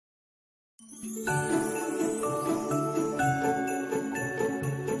Hey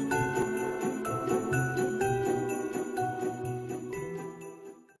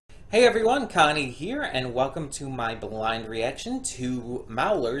everyone, Connie here, and welcome to my blind reaction to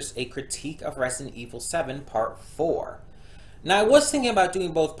Mowler's A Critique of Resident Evil 7 Part 4. Now, I was thinking about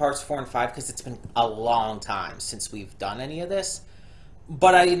doing both Parts 4 and 5 because it's been a long time since we've done any of this,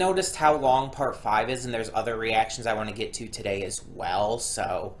 but I noticed how long Part 5 is, and there's other reactions I want to get to today as well,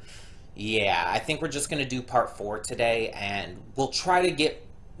 so yeah, I think we're just going to do Part 4 today, and we'll try to get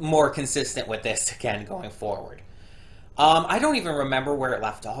more consistent with this again going forward. I don't even remember where it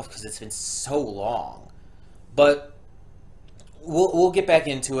left off because it's been so long. But we'll get back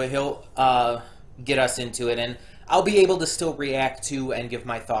into it. He'll get us into it, and I'll be able to still react to and give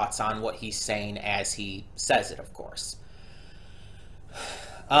my thoughts on what he's saying as he says it, of course.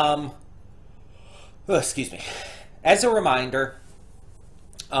 Excuse me. As a reminder,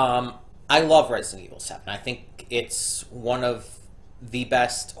 I love Resident Evil 7. I think it's one of the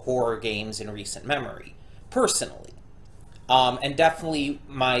best horror games in recent memory, personally. And definitely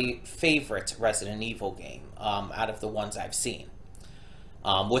my favorite Resident Evil game out of the ones I've seen.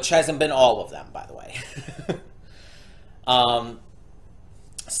 Which hasn't been all of them, by the way.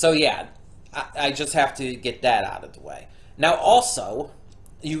 So yeah, I just have to get that out of the way. Now also,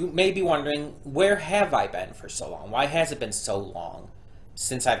 you may be wondering, where have I been for so long? Why has it been so long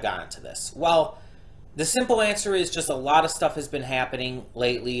since I've gotten to this? Well, the simple answer is just a lot of stuff has been happening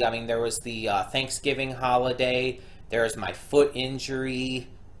lately. I mean, there was the Thanksgiving holiday. There's my foot injury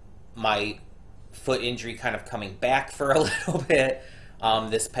kind of coming back for a little bit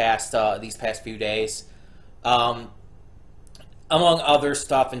these past few days, among other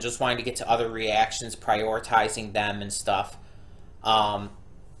stuff, and just wanting to get to other reactions, prioritizing them and stuff.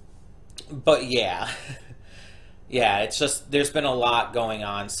 But yeah, yeah, it's just there's been a lot going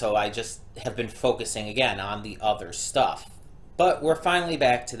on, so I just have been focusing again on the other stuff. But we're finally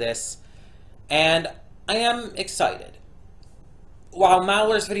back to this, and I am excited. While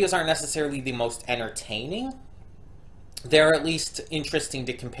Mowler's videos aren't necessarily the most entertaining, they're at least interesting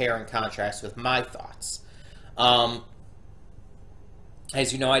to compare and contrast with my thoughts. As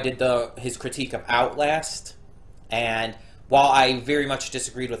you know, I did his critique of Outlast, and while I very much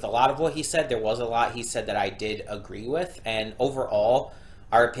disagreed with a lot of what he said, there was a lot he said that I did agree with, and overall,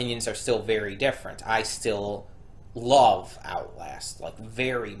 our opinions are still very different. I still love Outlast, like,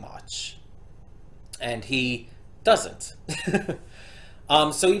 very much. And he doesn't.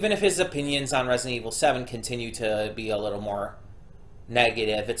 So even if his opinions on Resident Evil 7 continue to be a little more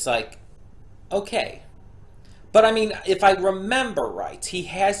negative, it's like, okay. But I mean, if I remember right, he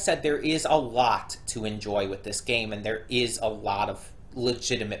has said there is a lot to enjoy with this game, and there is a lot of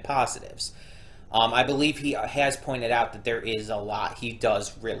legitimate positives. I believe he has pointed out that there is a lot he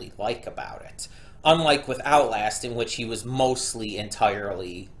does really like about it. Unlike with Outlast, in which he was mostly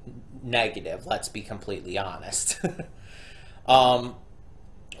entirely negative, let's be completely honest. I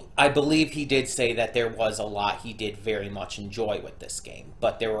believe he did say that there was a lot he did very much enjoy with this game,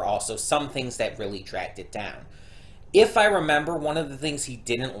 but there were also some things that really dragged it down. If I remember, one of the things he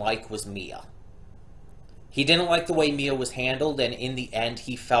didn't like was Mia. He didn't like the way Mia was handled, and in the end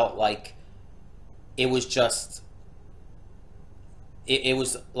he felt like it was just... It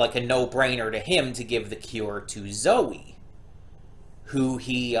was like a no-brainer to him to give the cure to Zoe, who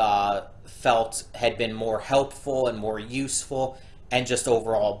he felt had been more helpful and more useful and just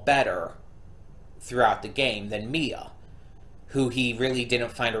overall better throughout the game than Mia, who he really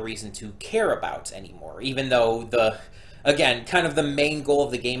didn't find a reason to care about anymore, even though again, kind of the main goal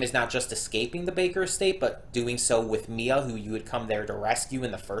of the game is not just escaping the Baker estate, but doing so with Mia, who you would come there to rescue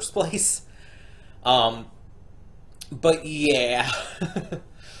in the first place. But yeah,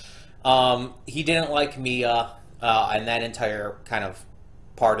 he didn't like Mia and that entire kind of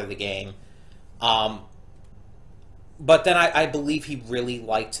part of the game. But then I believe he really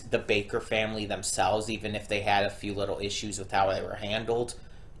liked the Baker family themselves, even if they had a few little issues with how they were handled.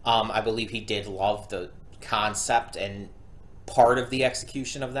 I believe he did love the concept and part of the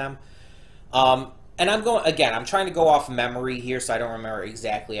execution of them. And I'm trying to go off memory here, so I don't remember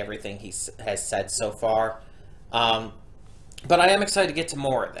exactly everything he has said so far. But I am excited to get to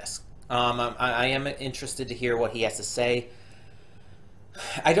more of this. I am interested to hear what he has to say.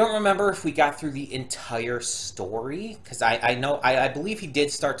 I don't remember if we got through the entire story, because I believe he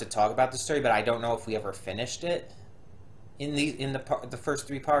did start to talk about the story, but I don't know if we ever finished it in the first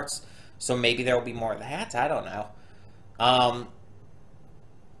 3 parts. So maybe there will be more of that. I don't know.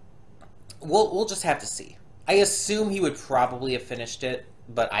 We'll just have to see. I assume he would probably have finished it,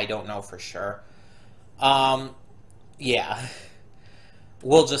 but I don't know for sure. Yeah,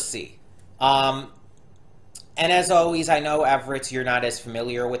 we'll just see. And as always, I know, Everett, you're not as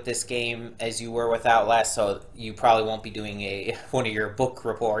familiar with this game as you were with Outlast, so you probably won't be doing one of your book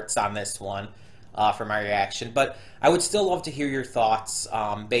reports on this one for my reaction. But I would still love to hear your thoughts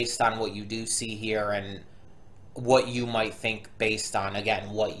based on what you do see here and what you might think based on, again,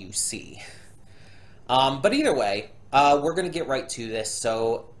 what you see. But either way, we're going to get right to this,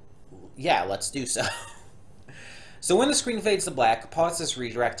 so yeah, let's do so. So when the screen fades to black, pause this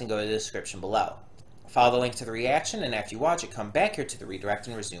redirect and go to the description below. Follow the link to the reaction, and after you watch it, come back here to the redirect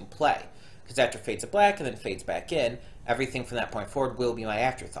and resume play. Because after it fades to black and then fades back in, everything from that point forward will be my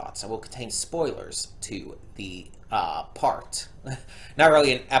afterthoughts. I will contain spoilers to the part. Not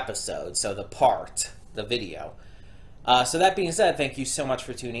really an episode, so the part, the video. So that being said, thank you so much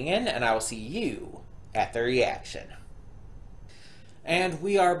for tuning in, and I will see you at the reaction. And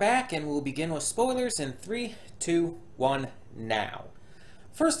we are back, and we'll begin with spoilers in 3, 2, 1, now.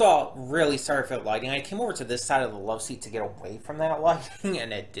 First of all, really sorry for the lighting. I came over to this side of the love seat to get away from that lighting,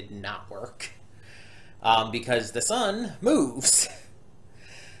 and it did not work. Because the sun moves.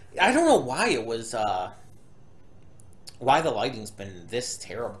 I don't know why it was, why the lighting's been this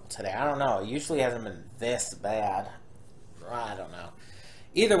terrible today. I don't know. It usually hasn't been this bad. I don't know.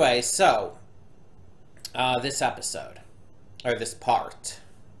 Either way, so, this episode, or this part,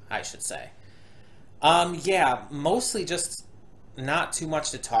 I should say. Yeah, mostly just not too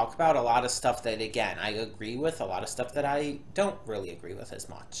much to talk about. A lot of stuff that, again, I agree with. A lot of stuff that I don't really agree with as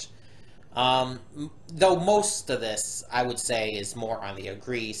much. Though most of this, I would say, is more on the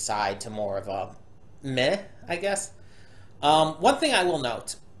agree side to more of a meh, I guess. One thing I will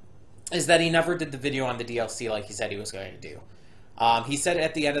note is that he never did the video on the DLC like he said he was going to do. He said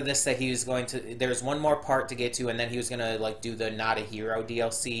at the end of this that he was going to, there's one more part to get to, and then he was going to, like, do the Not a Hero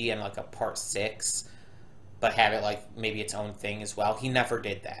DLC and, like, a part 6, but have it, like, maybe its own thing as well. He never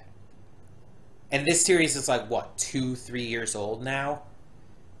did that. And this series is, like, what, 2-3 years old now?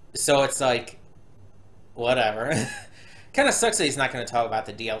 So it's, like, whatever. Kind of sucks that he's not going to talk about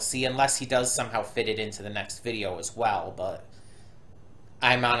the DLC unless he does somehow fit it into the next video as well, but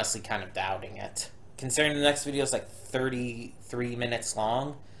I'm honestly kind of doubting it. Considering the next video is, like, 33 minutes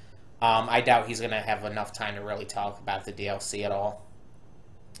long, I doubt he's going to have enough time to really talk about the DLC at all.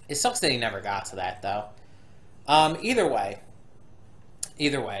 It sucks that he never got to that, though. Either way.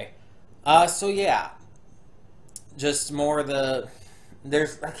 So yeah. Just more of the...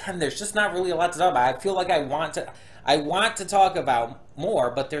 There's just not really a lot to talk about. I feel like I want to talk about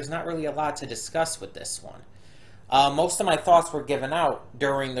more, but there's not really a lot to discuss with this one. Most of my thoughts were given out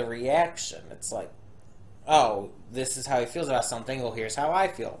during the reaction. It's like, oh, this is how he feels about something, well, here's how I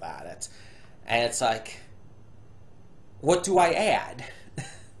feel about it. And it's like, what do I add?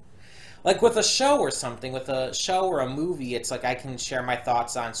 Like with a show or something, with a show or a movie, it's like I can share my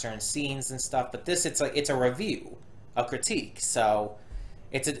thoughts on certain scenes and stuff, but this, it's like, it's a review, a critique, so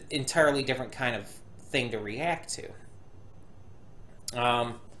it's an entirely different kind of thing to react to.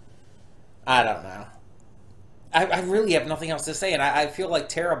 I don't know. I really have nothing else to say, and I feel like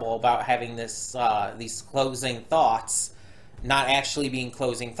terrible about having this these closing thoughts not actually being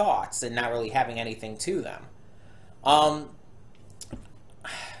closing thoughts and not really having anything to them.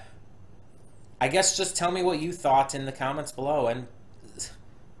 I guess just tell me what you thought in the comments below, and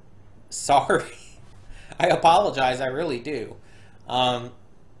sorry. I apologize, I really do.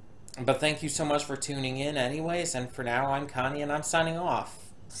 But thank you so much for tuning in anyways, and for now, I'm Connie, and I'm signing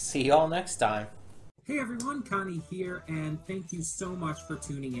off. See y'all next time. Hey everyone, Connie here, and thank you so much for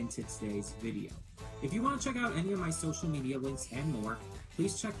tuning into today's video. If you want to check out any of my social media links and more,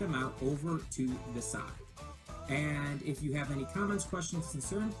 please check them out over to the side. And if you have any comments, questions,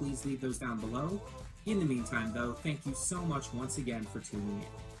 concerns, please leave those down below. In the meantime, though, thank you so much once again for tuning in.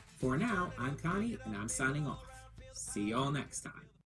 For now, I'm Connie, and I'm signing off. See y'all next time.